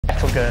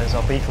Betelgeuse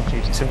or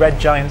Betelgeuse. It's a red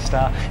giant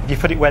star. If you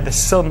put it where the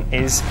sun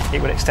is, it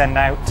would extend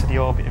out to the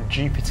orbit of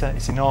Jupiter.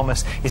 It's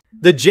enormous.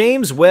 The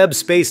James Webb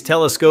Space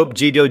Telescope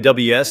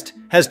 (JWST)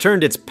 has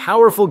turned its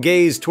powerful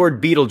gaze toward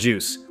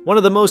Betelgeuse, one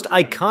of the most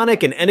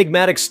iconic and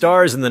enigmatic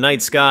stars in the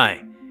night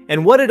sky.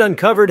 And what it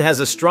uncovered has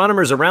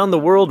astronomers around the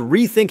world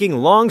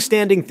rethinking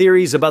long-standing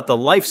theories about the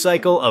life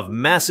cycle of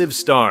massive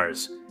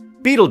stars.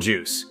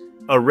 Betelgeuse,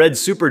 a red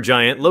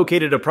supergiant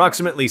located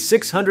approximately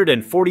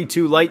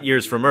 642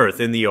 light-years from Earth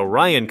in the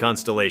Orion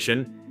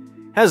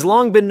constellation, has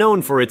long been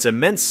known for its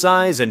immense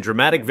size and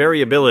dramatic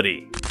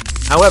variability.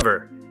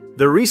 However,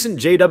 the recent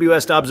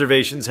JWST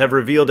observations have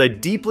revealed a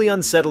deeply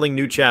unsettling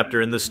new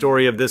chapter in the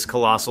story of this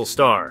colossal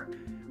star.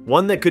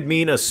 One that could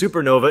mean a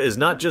supernova is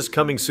not just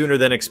coming sooner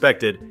than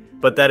expected,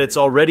 but that it's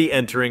already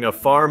entering a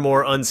far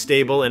more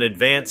unstable and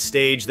advanced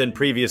stage than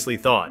previously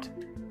thought.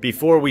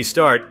 Before we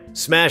start,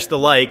 smash the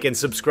like and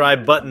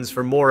subscribe buttons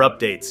for more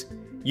updates.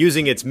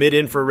 Using its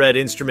mid-infrared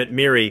instrument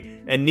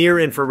MIRI and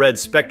near-infrared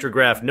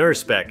spectrograph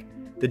NIRSpec,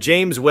 the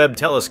James Webb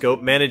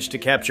Telescope managed to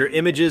capture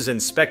images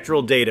and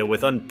spectral data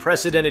with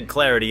unprecedented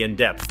clarity and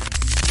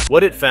depth.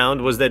 What it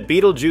found was that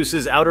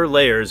Betelgeuse's outer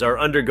layers are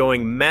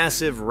undergoing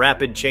massive,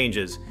 rapid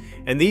changes,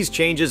 and these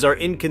changes are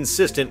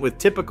inconsistent with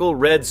typical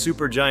red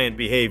supergiant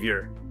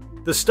behavior.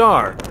 The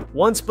star,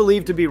 once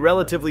believed to be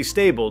relatively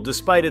stable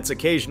despite its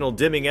occasional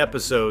dimming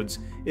episodes,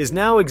 is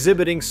now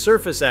exhibiting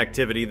surface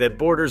activity that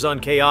borders on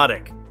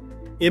chaotic.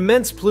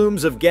 Immense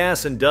plumes of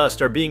gas and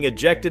dust are being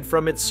ejected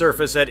from its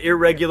surface at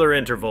irregular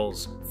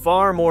intervals,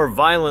 far more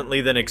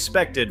violently than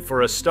expected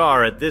for a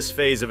star at this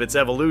phase of its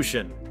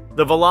evolution.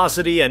 The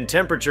velocity and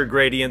temperature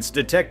gradients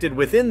detected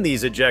within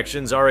these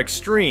ejections are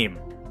extreme,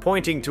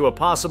 pointing to a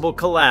possible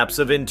collapse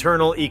of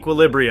internal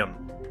equilibrium.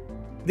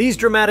 These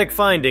dramatic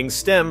findings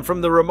stem from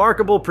the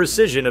remarkable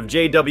precision of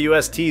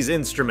JWST's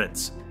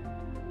instruments.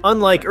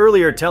 Unlike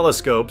earlier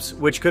telescopes,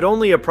 which could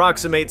only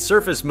approximate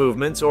surface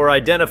movements or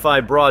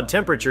identify broad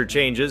temperature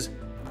changes,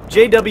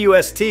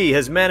 JWST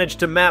has managed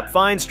to map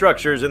fine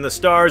structures in the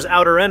star's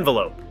outer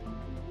envelope.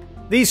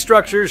 These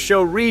structures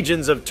show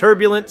regions of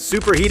turbulent,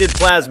 superheated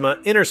plasma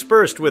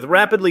interspersed with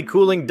rapidly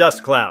cooling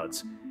dust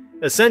clouds,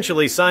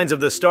 essentially signs of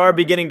the star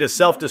beginning to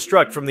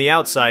self-destruct from the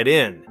outside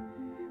in.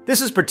 This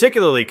is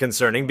particularly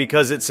concerning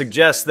because it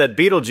suggests that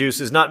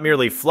Betelgeuse is not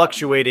merely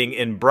fluctuating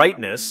in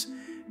brightness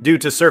due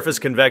to surface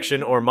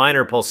convection or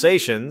minor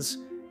pulsations,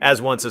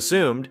 as once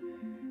assumed,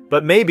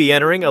 but may be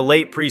entering a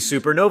late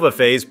pre-supernova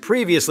phase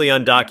previously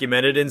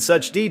undocumented in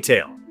such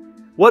detail.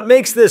 What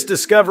makes this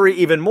discovery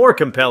even more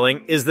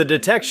compelling is the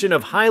detection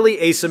of highly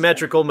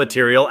asymmetrical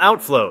material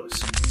outflows.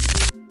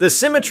 The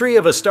symmetry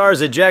of a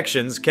star's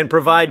ejections can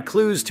provide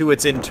clues to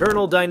its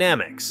internal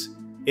dynamics.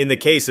 In the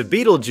case of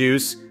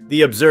Betelgeuse,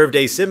 the observed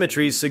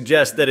asymmetries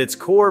suggest that its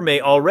core may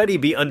already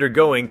be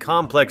undergoing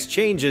complex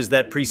changes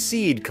that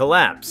precede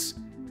collapse.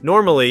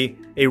 Normally,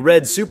 a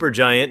red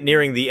supergiant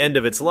nearing the end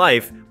of its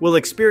life will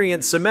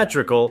experience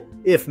symmetrical,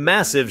 if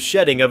massive,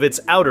 shedding of its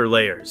outer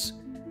layers.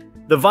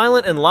 The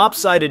violent and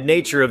lopsided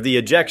nature of the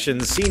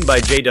ejections seen by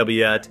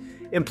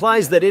JWST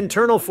implies that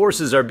internal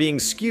forces are being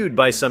skewed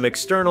by some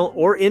external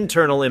or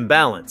internal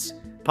imbalance,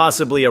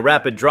 possibly a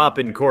rapid drop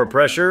in core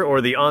pressure or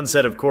the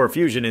onset of core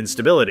fusion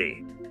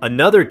instability.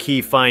 Another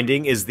key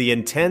finding is the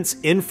intense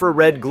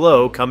infrared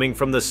glow coming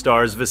from the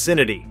star's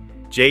vicinity.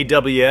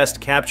 JWST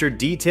captured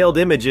detailed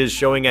images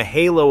showing a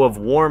halo of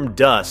warm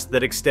dust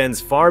that extends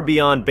far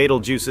beyond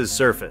Betelgeuse's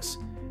surface.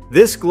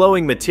 This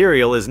glowing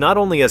material is not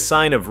only a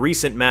sign of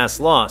recent mass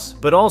loss,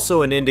 but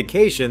also an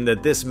indication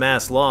that this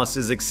mass loss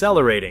is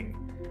accelerating.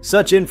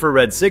 Such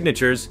infrared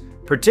signatures,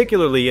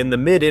 particularly in the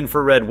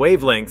mid-infrared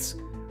wavelengths,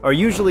 are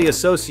usually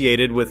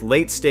associated with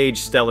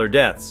late-stage stellar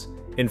deaths.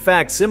 In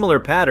fact, similar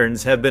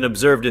patterns have been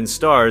observed in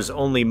stars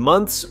only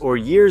months or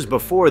years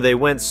before they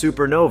went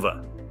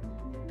supernova.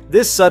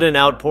 This sudden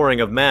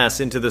outpouring of mass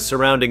into the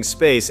surrounding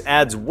space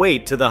adds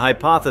weight to the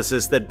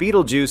hypothesis that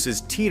Betelgeuse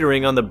is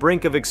teetering on the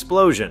brink of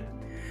explosion.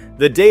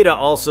 The data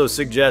also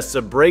suggests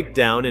a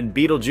breakdown in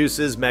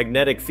Betelgeuse's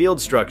magnetic field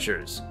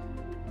structures.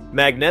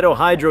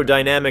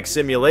 Magnetohydrodynamic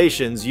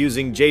simulations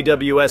using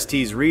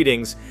JWST's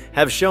readings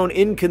have shown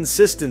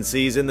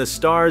inconsistencies in the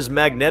star's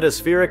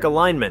magnetospheric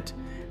alignment,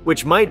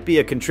 which might be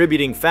a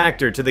contributing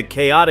factor to the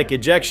chaotic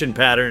ejection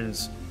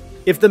patterns.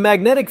 If the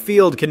magnetic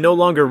field can no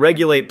longer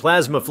regulate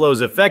plasma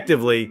flows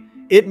effectively,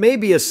 it may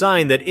be a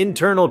sign that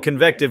internal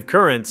convective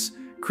currents,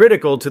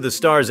 critical to the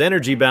star's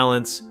energy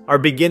balance, are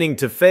beginning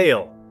to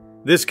fail.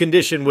 This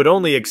condition would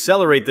only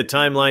accelerate the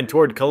timeline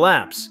toward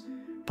collapse,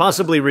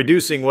 possibly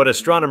reducing what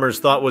astronomers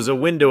thought was a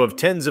window of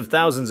tens of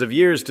thousands of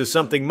years to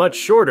something much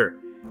shorter,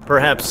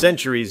 perhaps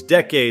centuries,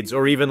 decades,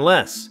 or even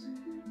less.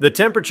 The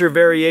temperature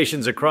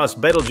variations across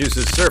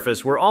Betelgeuse's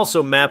surface were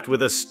also mapped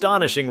with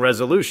astonishing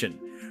resolution,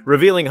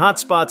 revealing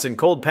hotspots and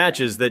cold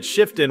patches that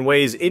shift in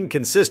ways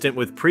inconsistent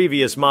with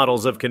previous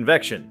models of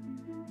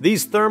convection.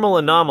 These thermal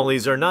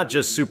anomalies are not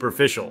just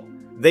superficial.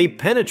 They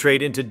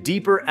penetrate into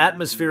deeper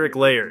atmospheric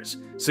layers,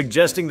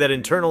 suggesting that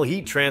internal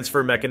heat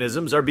transfer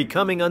mechanisms are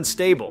becoming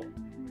unstable.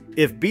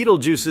 If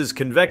Betelgeuse's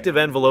convective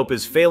envelope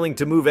is failing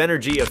to move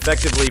energy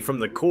effectively from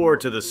the core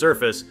to the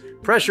surface,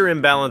 pressure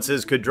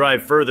imbalances could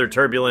drive further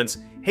turbulence,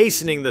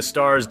 hastening the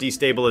star's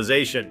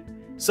destabilization.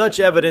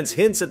 Such evidence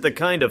hints at the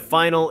kind of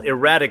final,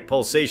 erratic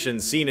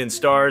pulsations seen in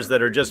stars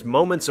that are just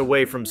moments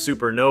away from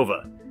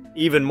supernova.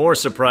 Even more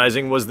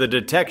surprising was the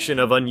detection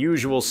of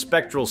unusual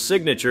spectral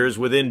signatures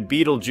within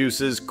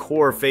Betelgeuse's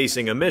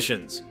core-facing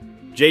emissions.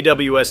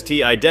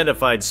 JWST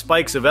identified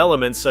spikes of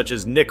elements such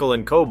as nickel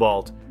and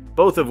cobalt,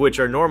 both of which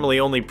are normally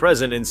only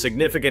present in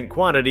significant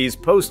quantities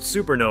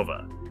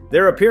post-supernova.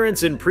 Their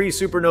appearance in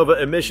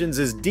pre-supernova emissions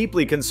is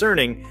deeply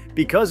concerning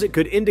because it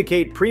could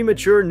indicate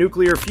premature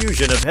nuclear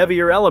fusion of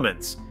heavier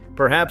elements,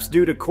 perhaps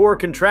due to core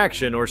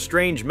contraction or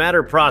strange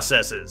matter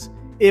processes.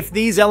 If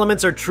these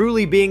elements are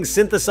truly being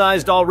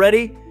synthesized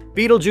already,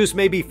 Betelgeuse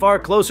may be far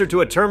closer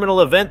to a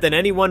terminal event than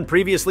anyone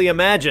previously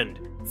imagined.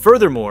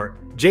 Furthermore,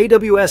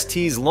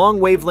 JWST's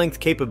long-wavelength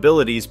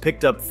capabilities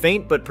picked up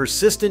faint but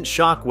persistent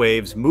shock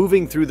waves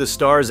moving through the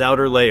star's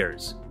outer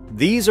layers.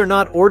 These are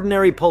not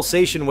ordinary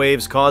pulsation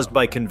waves caused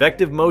by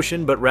convective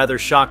motion but rather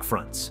shock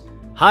fronts,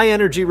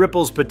 high-energy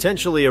ripples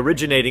potentially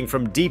originating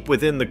from deep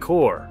within the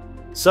core.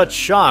 Such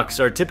shocks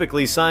are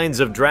typically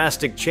signs of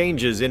drastic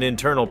changes in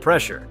internal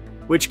pressure,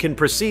 which can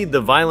precede the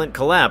violent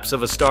collapse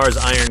of a star's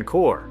iron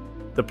core.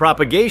 The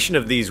propagation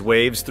of these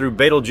waves through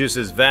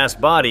Betelgeuse's vast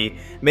body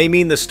may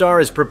mean the star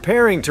is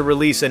preparing to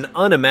release an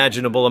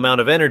unimaginable amount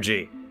of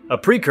energy, a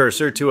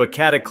precursor to a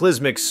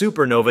cataclysmic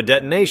supernova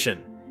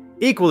detonation.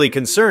 Equally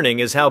concerning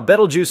is how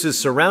Betelgeuse's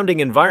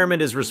surrounding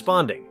environment is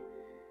responding.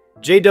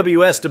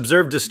 JWST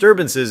observed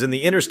disturbances in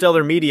the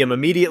interstellar medium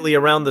immediately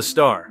around the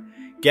star,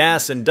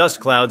 gas and dust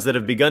clouds that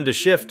have begun to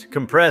shift,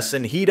 compress,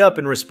 and heat up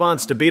in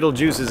response to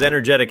Betelgeuse's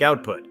energetic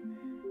output.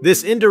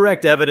 This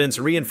indirect evidence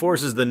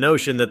reinforces the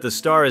notion that the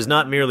star is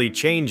not merely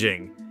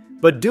changing,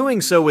 but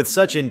doing so with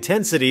such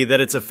intensity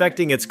that it's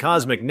affecting its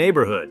cosmic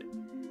neighborhood.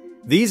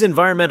 These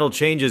environmental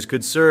changes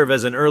could serve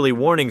as an early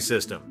warning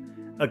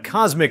system, a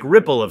cosmic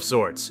ripple of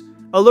sorts,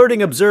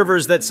 alerting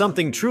observers that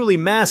something truly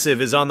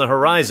massive is on the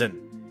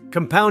horizon.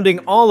 Compounding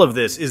all of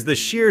this is the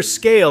sheer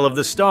scale of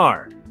the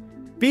star.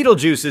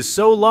 Betelgeuse is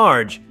so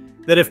large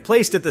that if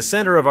placed at the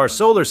center of our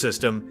solar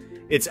system,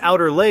 its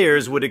outer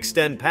layers would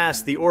extend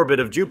past the orbit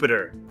of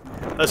Jupiter.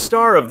 A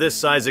star of this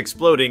size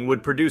exploding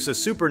would produce a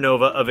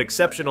supernova of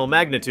exceptional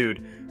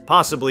magnitude,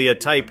 possibly a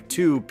Type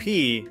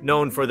 2P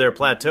known for their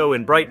plateau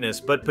in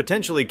brightness but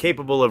potentially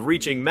capable of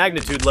reaching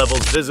magnitude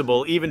levels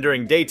visible even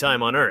during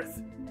daytime on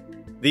Earth.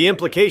 The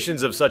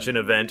implications of such an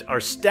event are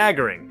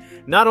staggering,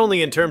 not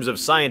only in terms of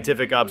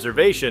scientific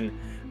observation,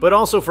 but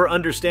also for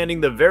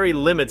understanding the very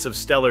limits of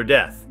stellar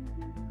death.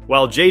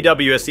 While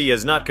JWST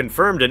has not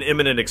confirmed an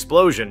imminent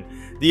explosion,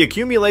 the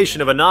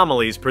accumulation of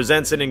anomalies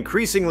presents an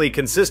increasingly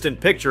consistent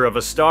picture of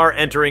a star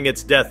entering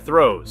its death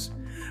throes.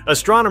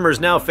 Astronomers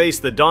now face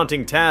the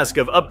daunting task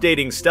of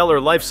updating stellar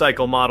life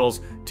cycle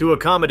models to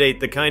accommodate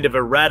the kind of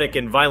erratic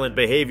and violent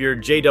behavior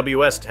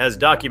JWST has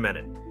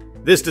documented.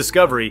 This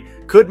discovery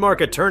could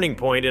mark a turning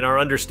point in our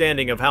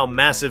understanding of how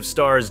massive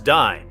stars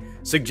die,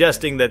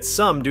 suggesting that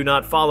some do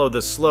not follow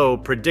the slow,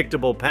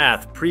 predictable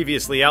path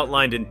previously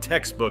outlined in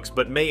textbooks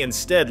but may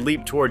instead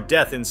leap toward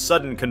death in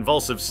sudden,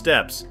 convulsive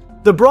steps.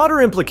 The broader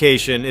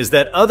implication is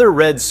that other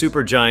red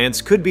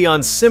supergiants could be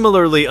on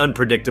similarly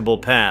unpredictable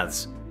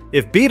paths.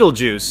 If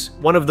Betelgeuse,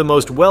 one of the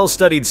most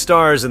well-studied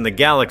stars in the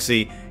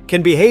galaxy,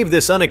 can behave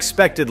this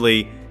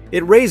unexpectedly,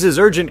 it raises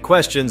urgent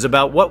questions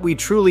about what we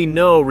truly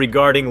know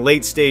regarding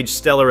late-stage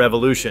stellar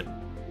evolution.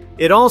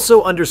 It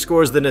also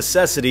underscores the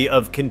necessity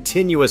of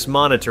continuous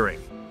monitoring.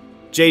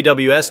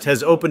 JWST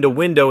has opened a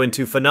window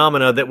into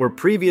phenomena that were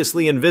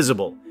previously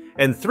invisible,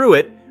 and through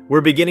it,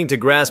 we're beginning to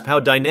grasp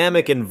how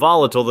dynamic and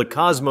volatile the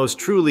cosmos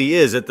truly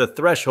is at the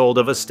threshold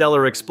of a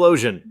stellar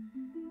explosion.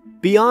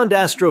 Beyond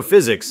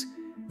astrophysics,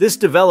 this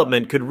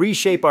development could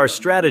reshape our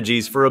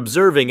strategies for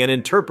observing and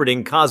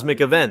interpreting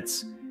cosmic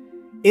events.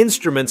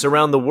 Instruments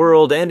around the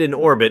world and in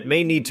orbit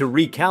may need to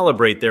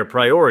recalibrate their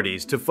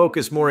priorities to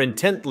focus more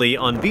intently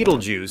on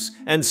Betelgeuse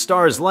and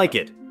stars like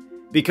it.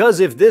 Because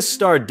if this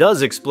star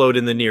does explode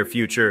in the near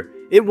future,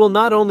 it will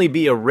not only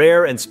be a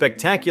rare and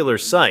spectacular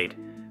sight,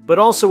 but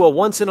also a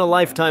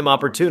once-in-a-lifetime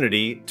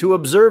opportunity to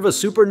observe a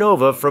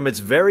supernova from its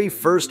very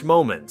first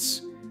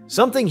moments,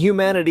 something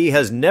humanity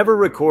has never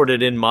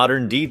recorded in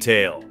modern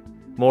detail.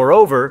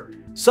 Moreover,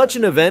 such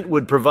an event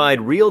would provide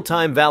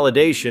real-time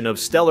validation of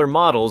stellar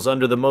models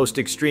under the most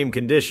extreme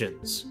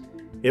conditions.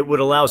 It would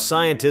allow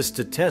scientists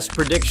to test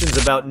predictions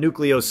about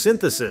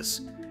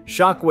nucleosynthesis,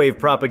 shockwave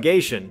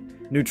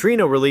propagation,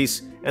 neutrino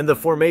release, and the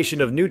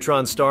formation of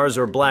neutron stars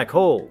or black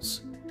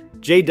holes.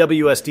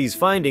 JWST's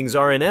findings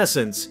are, in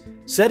essence,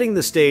 setting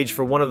the stage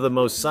for one of the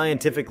most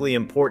scientifically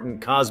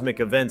important cosmic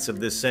events of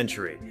this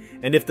century.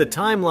 And if the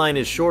timeline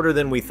is shorter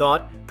than we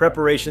thought,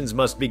 preparations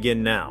must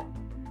begin now.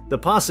 The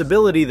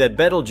possibility that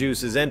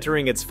Betelgeuse is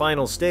entering its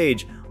final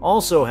stage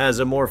also has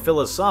a more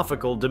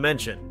philosophical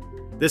dimension.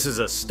 This is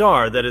a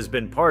star that has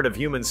been part of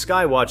human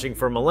skywatching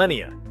for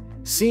millennia.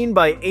 seen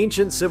by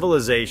ancient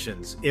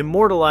civilizations,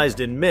 immortalized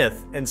in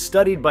myth, and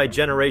studied by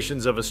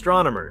generations of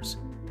astronomers.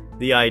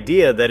 The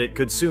idea that it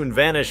could soon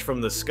vanish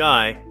from the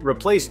sky,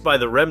 replaced by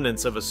the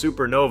remnants of a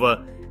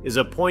supernova, is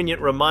a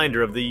poignant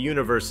reminder of the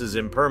universe's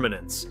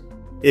impermanence.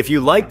 If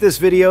you liked this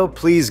video,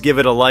 please give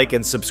it a like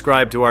and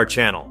subscribe to our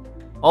channel.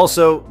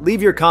 Also,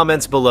 leave your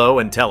comments below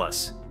and tell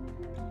us.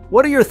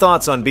 What are your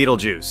thoughts on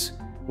Betelgeuse?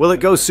 Will it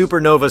go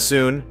supernova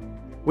soon?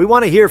 We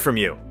want to hear from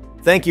you.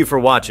 Thank you for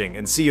watching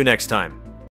and see you next time.